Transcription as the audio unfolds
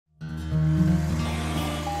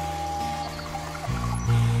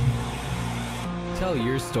Tell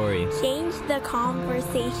your story. Change the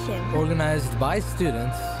conversation. Organized by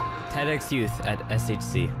students. TEDxYouth at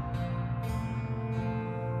SHC.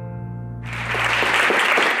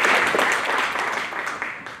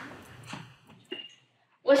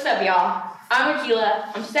 What's up, y'all? I'm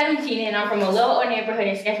Akeyla. I'm 17 and I'm from a little old neighborhood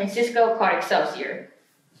in San Francisco called Excelsior.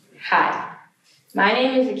 Hi, my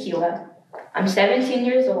name is Akeyla. I'm 17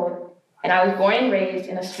 years old and I was born and raised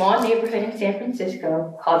in a small neighborhood in San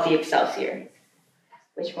Francisco called the Excelsior.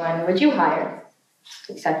 Which one would you hire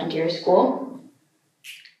to accept into your school?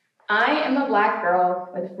 I am a Black girl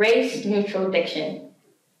with race-neutral diction,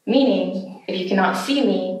 meaning if you cannot see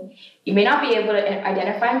me, you may not be able to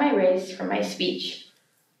identify my race from my speech.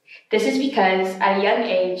 This is because at a young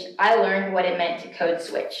age, I learned what it meant to code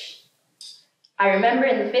switch. I remember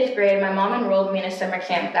in the 5th grade, my mom enrolled me in a summer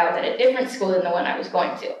camp that was at a different school than the one I was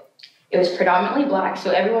going to. It was predominantly Black,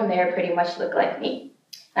 so everyone there pretty much looked like me.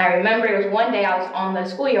 And I remember it was one day I was on the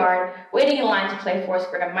schoolyard, waiting in line to play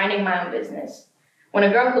Foursquare and minding my own business, when a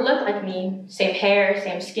girl who looked like me, same hair,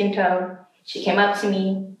 same skin tone, she came up to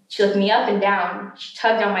me, she looked me up and down, she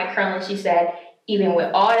tugged on my curl and she said, "Even with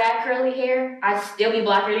all that curly hair, I'd still be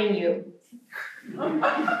Blacker than you."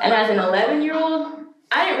 And as an 11-year-old,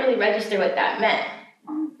 I didn't really register what that meant.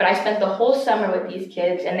 But I spent the whole summer with these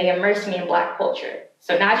kids and they immersed me in Black culture.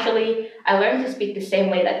 So naturally, I learned to speak the same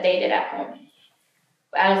way that they did at home.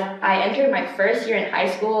 As I entered my first year in high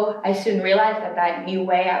school, I soon realized that that new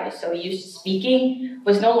way I was so used to speaking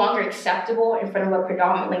was no longer acceptable in front of a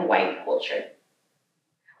predominantly white culture.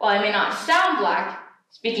 While I may not sound Black,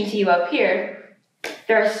 speaking to you up here,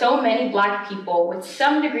 there are so many Black people with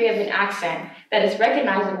some degree of an accent that is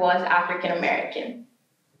recognizable as African American.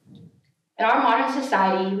 In our modern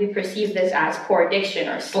society, we perceive this as poor diction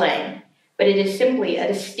or slang, but it is simply a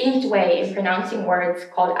distinct way in pronouncing words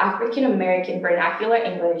called African American Vernacular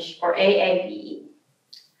English, or AAVE.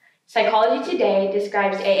 Psychology Today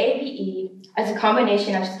describes AAVE as a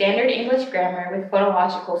combination of standard English grammar with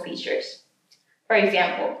phonological features. For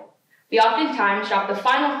example, we oftentimes drop the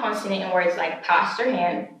final consonant in words like past or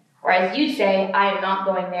hand, or as you'd say, "I am not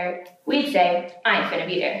going there," we'd say, "I ain't finna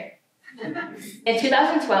be there." In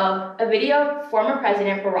 2012, a video of former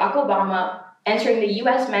President Barack Obama entering the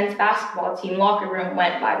U.S. men's basketball team locker room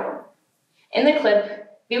went viral. In the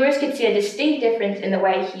clip, viewers could see a distinct difference in the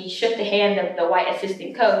way he shook the hand of the white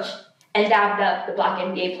assistant coach and dabbed up the Black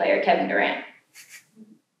NBA player Kevin Durant.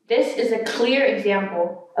 This is a clear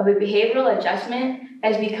example of a behavioral adjustment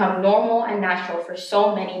that has become normal and natural for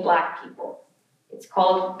so many Black people. It's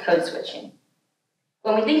called code switching.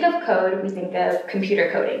 When we think of code, we think of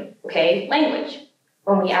computer coding, okay, language.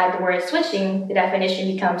 When we add the word switching, the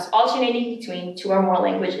definition becomes alternating between 2 or more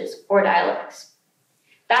languages or dialects.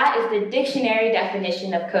 That is the dictionary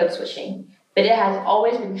definition of code switching, but it has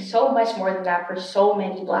always been so much more than that for so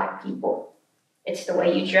many Black people. It's the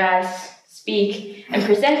way you dress, speak, and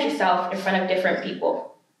present yourself in front of different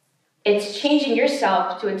people. It's changing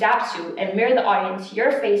yourself to adapt to and mirror the audience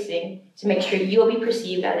you're facing to make sure you'll be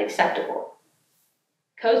perceived as acceptable.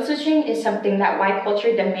 Code switching is something that white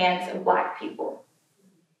culture demands of Black people.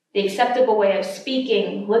 The acceptable way of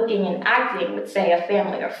speaking, looking, and acting with, say, a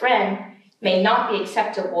family or friend may not be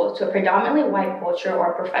acceptable to a predominantly white culture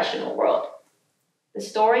or professional world. The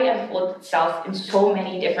story unfolds itself in so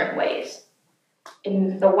many different ways.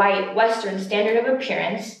 In the white Western standard of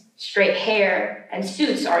appearance, straight hair and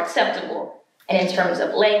suits are acceptable. And in terms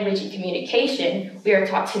of language and communication, we are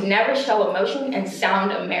taught to never show emotion and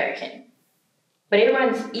sound American. But it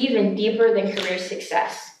runs even deeper than career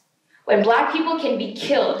success. When Black people can be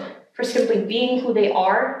killed for simply being who they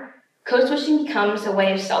are, code switching becomes a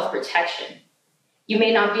way of self-protection. You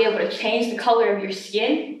may not be able to change the color of your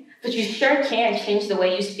skin, but you sure can change the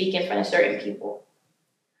way you speak in front of certain people.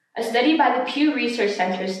 A study by the Pew Research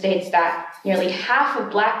Center states that nearly half of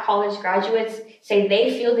Black college graduates say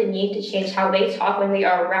they feel the need to change how they talk when they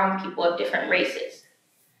are around people of different races.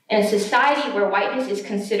 In a society where whiteness is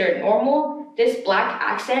considered normal, this Black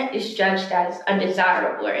accent is judged as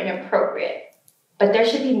undesirable or inappropriate, but there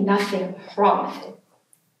should be nothing wrong with it.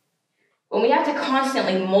 When we have to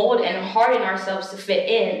constantly mold and harden ourselves to fit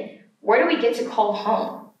in, where do we get to call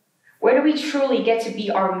home? Where do we truly get to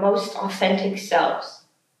be our most authentic selves?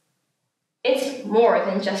 It's more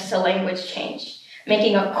than just a language change.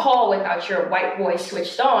 Making a call without your white voice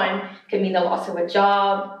switched on could mean the loss of a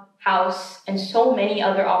job, house, and so many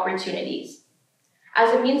other opportunities.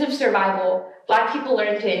 As a means of survival, Black people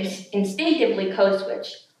learn to instinctively code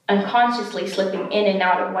switch, unconsciously slipping in and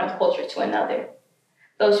out of one culture to another.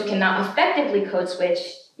 Those who cannot effectively code switch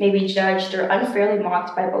may be judged or unfairly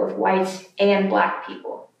mocked by both whites and Black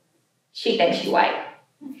people. She thinks she's white.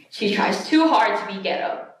 She tries too hard to be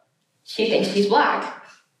ghetto. She thinks she's Black.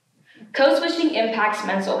 Code switching impacts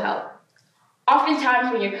mental health.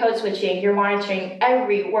 Oftentimes when you're code switching, you're monitoring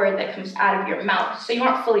every word that comes out of your mouth, so you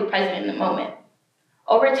aren't fully present in the moment.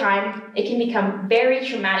 Over time, it can become very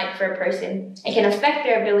traumatic for a person and can affect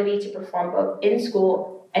their ability to perform both in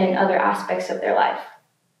school and in other aspects of their life.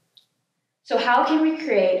 So how can we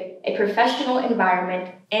create a professional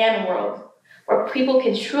environment and world where people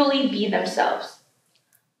can truly be themselves?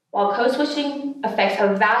 While code switching affects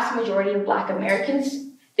a vast majority of Black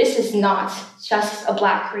Americans, this is not just a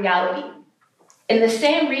Black reality. In the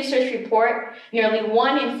same research report, nearly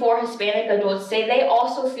 1 in 4 Hispanic adults say they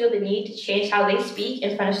also feel the need to change how they speak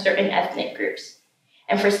in front of certain ethnic groups.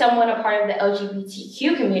 And for someone a part of the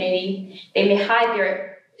LGBTQ community, they may hide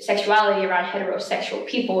their sexuality around heterosexual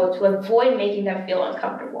people to avoid making them feel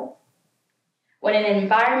uncomfortable. When an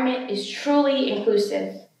environment is truly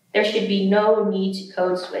inclusive, there should be no need to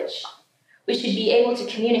code switch. We should be able to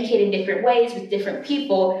communicate in different ways with different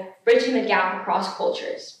people, bridging the gap across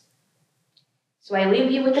cultures. So I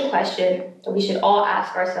leave you with the question that we should all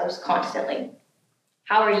ask ourselves constantly.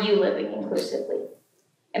 How are you living inclusively?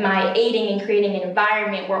 Am I aiding in creating an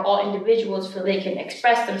environment where all individuals feel they can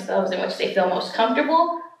express themselves in which they feel most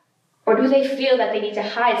comfortable? Or do they feel that they need to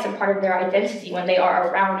hide some part of their identity when they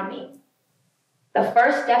are around me? The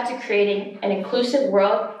first step to creating an inclusive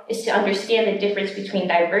world is to understand the difference between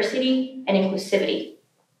diversity and inclusivity.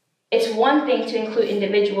 It's one thing to include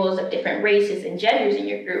individuals of different races and genders in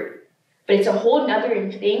your group, but it's a whole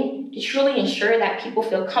nother thing to truly ensure that people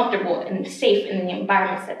feel comfortable and safe in the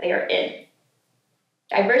environments that they are in.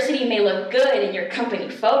 Diversity may look good in your company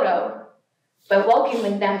photo, but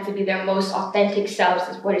welcoming them to be their most authentic selves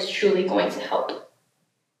is what is truly going to help.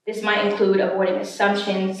 This might include avoiding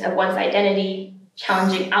assumptions of one's identity,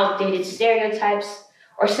 challenging outdated stereotypes,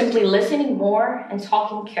 or simply listening more and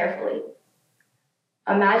talking carefully.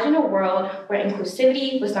 Imagine a world where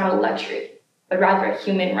inclusivity was not a luxury, but rather a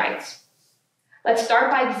human right. Let's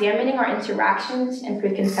start by examining our interactions and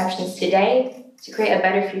preconceptions today to create a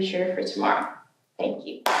better future for tomorrow. Thank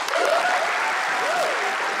you.